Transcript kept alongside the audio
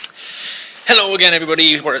Hello again,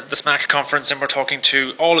 everybody. We're at the SMACC conference and we're talking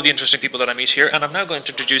to all of the interesting people that I meet here, and I'm now going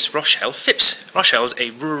to introduce Rochelle Phipps. Rochelle is a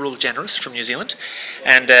rural generalist from New Zealand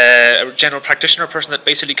and a general practitioner, a person that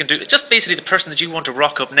basically can do, just basically the person that you want to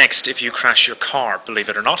rock up next if you crash your car, believe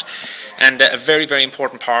it or not, and a very, very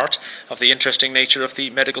important part of the interesting nature of the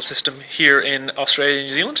medical system here in Australia and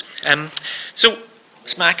New Zealand. So,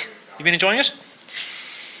 SMACC, you been enjoying it?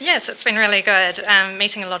 Yes, it's been really good.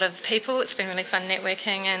 Meeting a lot of people, it's been really fun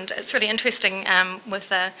networking, and it's really interesting with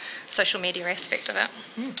the social media aspect of it.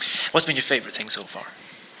 What's been your favourite thing so far?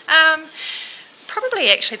 Probably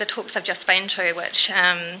actually the talks I've just been to, which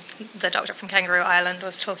the doctor from Kangaroo Island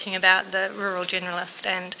was talking about, the rural generalist,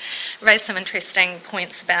 and raised some interesting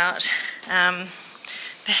points about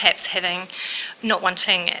perhaps not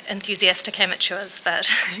wanting enthusiastic amateurs, but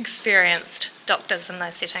experienced doctors in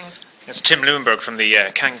those settings. It's Tim Leuenberg from the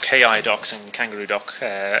KI Docs and Kangaroo Doc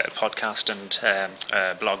podcast and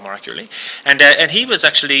blog, more accurately. And he was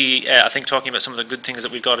actually, I think, talking about some of the good things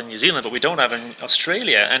that we've got in New Zealand, but we don't have in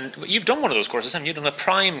Australia. And you've done one of those courses, haven't you? You've done the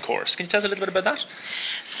Prime course. Can you tell us a little bit about that?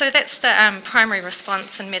 So that's the primary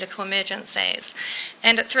response in medical emergencies.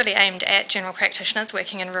 And it's really aimed at general practitioners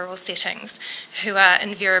working in rural settings who are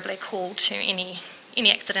invariably called to any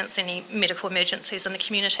accidents, any medical emergencies in the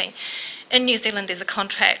community. In New Zealand, there's a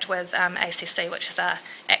contract with ACC, which is our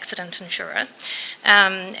accident insurer,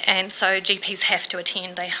 and so GPs have to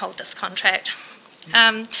attend. They hold this contract.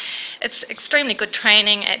 It's extremely good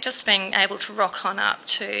training at just being able to rock on up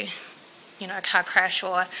to, a car crash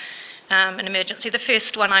or an emergency. The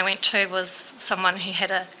first one I went to was someone who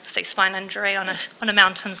had a C-spine injury on a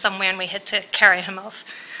mountain somewhere, and we had to carry him off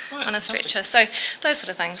on a stretcher. So those sort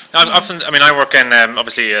of things. I work in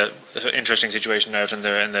obviously an interesting situation out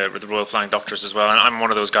with the Royal Flying Doctors as well, and I'm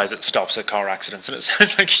one of those guys that stops at car accidents, and it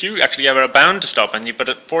sounds like you actually are bound to stop,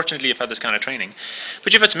 but fortunately you've had this kind of training.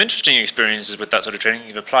 But you've had some interesting experiences with that sort of training.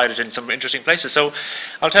 You've applied it in some interesting places. So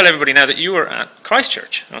I'll tell everybody now that you were at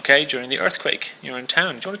Christchurch, okay, during the earthquake. You were in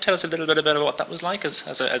town. Do you want to tell us a little bit about what that was like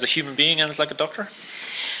as a human being and as like a doctor?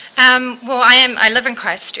 Well, I live in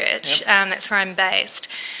Christchurch. Yep. That's where I'm based.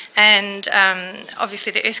 And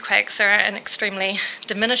obviously the earthquakes are an extremely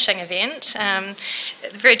diminishing event.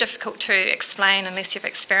 Very difficult to explain unless you've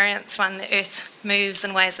experienced one. The earth moves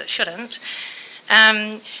in ways it shouldn't.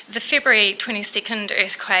 The February 22nd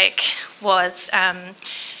earthquake was,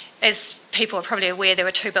 as people are probably aware, there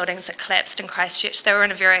were two buildings that collapsed in Christchurch. They were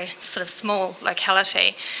in a very sort of small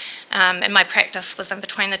locality, and my practice was in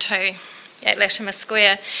between the two at Latimer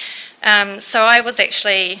Square. So I was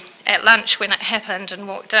actually at lunch when it happened and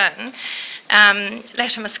walked in.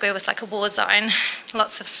 Latimer Square was like a war zone,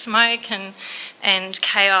 lots of smoke and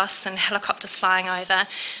chaos and helicopters flying over.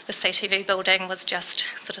 The CTV building was just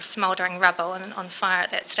sort of smouldering rubble and on fire at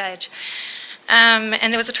that stage. And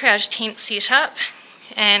there was a triage tent set up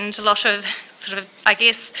and a lot of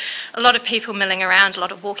people milling around, a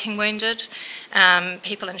lot of walking wounded,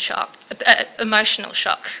 people in shock, emotional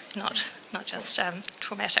shock, not just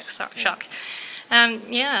traumatic shock.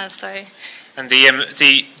 So. And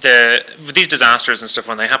with these disasters and stuff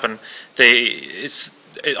when they happen,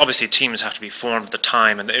 obviously teams have to be formed at the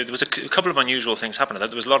time, and there was a couple of unusual things happening.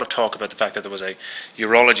 There was a lot of talk about the fact that there was a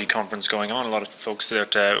urology conference going on. A lot of folks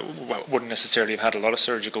that wouldn't necessarily have had a lot of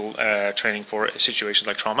surgical training for situations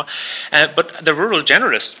like trauma. But the rural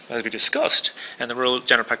generalists, as we discussed, and the rural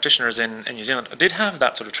general practitioners in New Zealand did have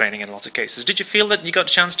that sort of training in lots of cases. Did you feel that you got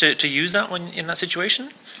a chance to use that when in that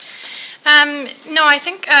situation? No, I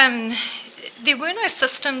think there were no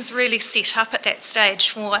systems really set up at that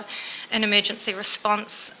stage for an emergency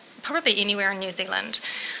response, probably anywhere in New Zealand.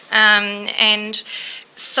 And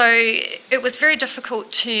so it was very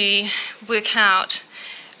difficult to work out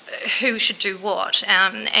who should do what.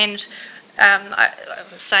 I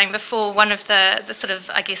was saying before, one of the sort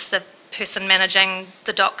of, I guess, the person managing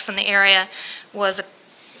the docs in the area was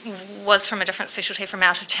from a different specialty from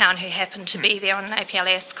out of town who happened to be there on an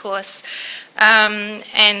APLS course,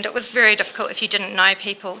 and it was very difficult if you didn't know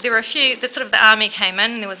people. There were a few, the army came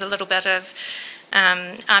in, there was a little bit of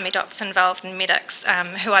army docs involved and medics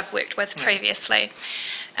who I've worked with previously.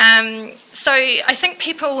 So I think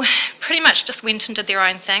people pretty much just went and did their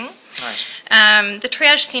own thing. Nice. The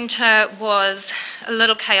triage centre was a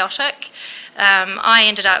little chaotic. I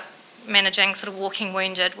ended up managing sort of walking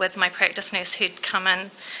wounded with my practice nurse who'd come in,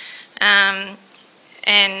 and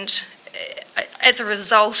as a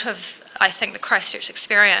result of, I think, the Christchurch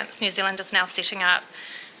experience, New Zealand is now setting up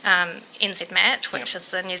NZMAT, which is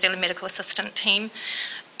the New Zealand Medical Assistant Team,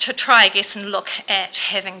 to try, I guess, and look at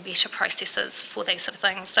having better processes for these sort of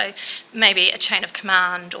things. So maybe a chain of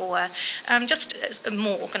command or just a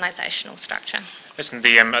more organisational structure. Listen,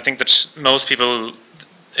 I think that most people,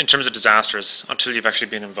 in terms of disasters, until you've actually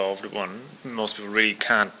been involved with one, most people really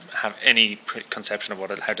can't have any conception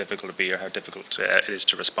of how difficult it be or how difficult it is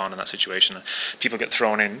to respond in that situation. People get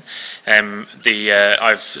thrown in.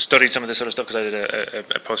 I've studied some of this sort of stuff because I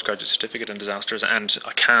did a postgraduate certificate in disasters, and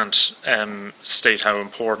I can't state how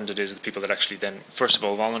important it is that people that actually then, first of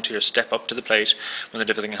all, volunteers step up to the plate when the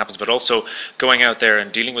difficult thing happens, but also going out there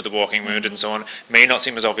and dealing with the walking wounded and so on may not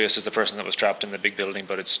seem as obvious as the person that was trapped in the big building,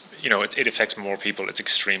 but it affects more people. It's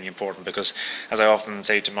extremely important because, as I often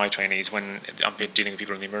say to my trainees when I'm dealing with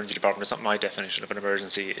people in the emergency department, it's not my definition of an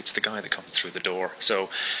emergency, it's the guy that comes through the door. So,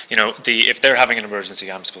 if they're having an emergency,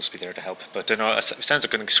 I'm supposed to be there to help. But it sounds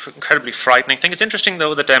like an incredibly frightening thing. It's interesting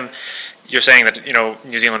though that you're saying that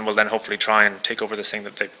New Zealand will then hopefully try and take over this thing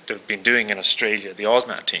that they've been doing in Australia, the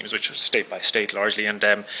SMACC teams, which are state by state largely. And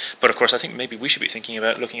but of course, I think maybe we should be thinking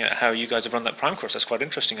about looking at how you guys have run that prime course. That's quite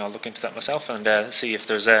interesting. I'll look into that myself and see if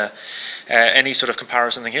there's any sort of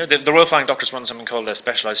comparison thing here. The Royal Flying Doctors run something called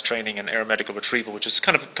specialised training in aeromedical retrieval, which is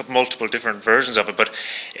kind of multiple different versions of it, but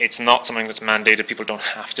it's not something that's mandated. People don't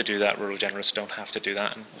have to do that. Rural generalists don't have to do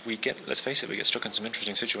that, and let's face it, we get stuck in some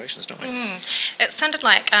interesting situations, don't we? It sounded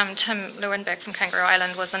like Tim Lewinberg from Kangaroo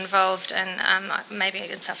Island was involved in, maybe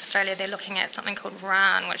in South Australia, they're looking at something called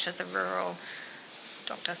RAN, which is a rural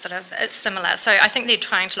doctor it's similar. So I think they're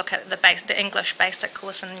trying to look at the English basic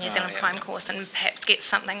course and the New Zealand prime course and perhaps get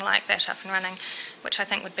something like that up and running, which I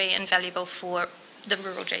think would be invaluable for the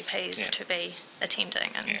rural GPs to be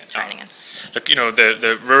attending and training in. Look,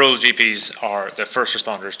 the rural GPs are the first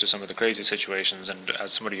responders to some of the crazy situations, and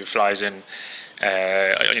as somebody who flies in,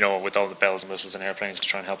 with all the bells and whistles and airplanes to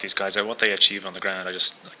try and help these guys out, what they achieve on the ground, I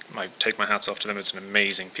just take my hats off to them. It's an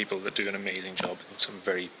amazing people that do an amazing job in some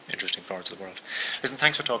very interesting parts of the world. Listen,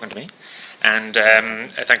 thanks for talking to me, and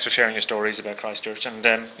thanks for sharing your stories about Christchurch, and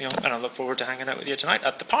I look forward to hanging out with you tonight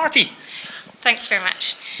at the party. Thanks very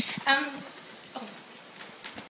much.